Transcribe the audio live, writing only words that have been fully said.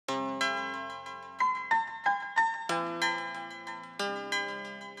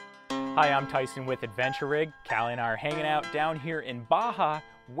Hi, I'm Tyson with Adventure Rig. Callie and I are hanging out down here in Baja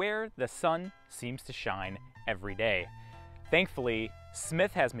where the sun seems to shine every day. Thankfully,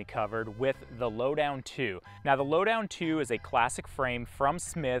 Smith has me covered with the Lowdown 2. Now the Lowdown 2 is a classic frame from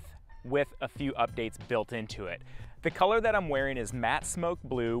Smith with a few updates built into it. The color that I'm wearing is matte smoke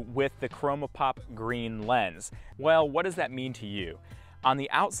blue with the ChromaPop green lens. Well, what does that mean to you? On the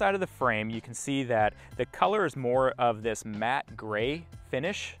outside of the frame, you can see that the color is more of this matte gray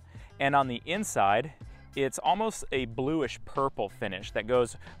finish. And on the inside, it's almost a bluish purple finish that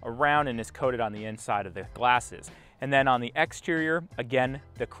goes around and is coated on the inside of the glasses. And then on the exterior, again,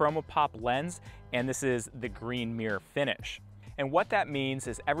 the ChromaPop lens, and this is the green mirror finish. And what that means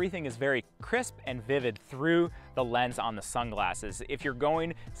is everything is very crisp and vivid through the lens on the sunglasses. If you're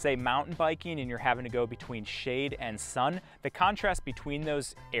going, say, mountain biking and you're having to go between shade and sun, the contrast between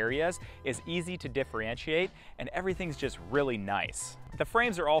those areas is easy to differentiate and everything's just really nice. The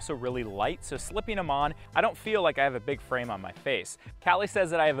frames are also really light, so slipping them on, I don't feel like I have a big frame on my face. Callie says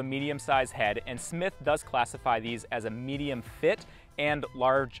that I have a medium-sized head, and Smith does classify these as a medium fit and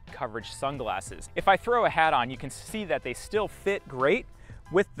large coverage sunglasses. If I throw a hat on, you can see that they still fit great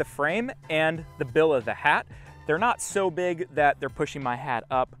with the frame and the bill of the hat. They're not so big that they're pushing my hat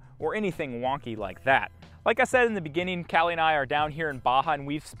up or anything wonky like that. Like I said in the beginning, Callie and I are down here in Baja and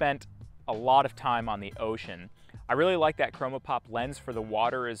we've spent a lot of time on the ocean. I really like that ChromaPop lens for the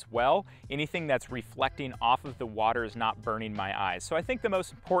water as well. Anything that's reflecting off of the water is not burning my eyes. So I think the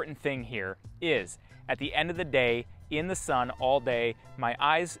most important thing here is, at the end of the day, in the sun all day, my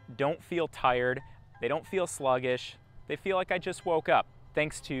eyes don't feel tired, they don't feel sluggish, they feel like I just woke up,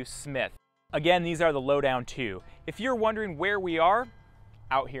 thanks to Smith. Again, these are the Lowdown 2. If you're wondering where we are,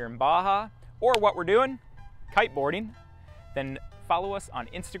 out here in Baja, or what we're doing, kiteboarding, then follow us on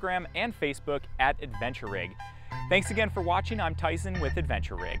Instagram and Facebook at Adventure Rig. Thanks again for watching. I'm Tyson with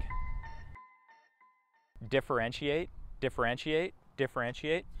Adventure Rig. Differentiate, differentiate,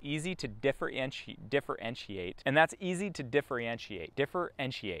 differentiate. Easy to differentiate. And that's easy to differentiate.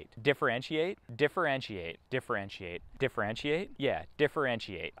 Differentiate. Differentiate. Differentiate. Differentiate. Differentiate. Yeah,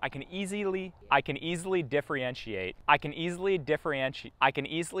 differentiate. I can easily differentiate. I can easily differentiate. I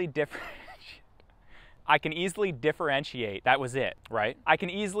can easily differentiate. That was it, right? I can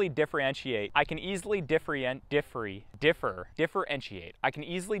easily differentiate. I can easily differentiate. I can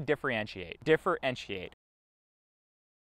easily differentiate. Differentiate.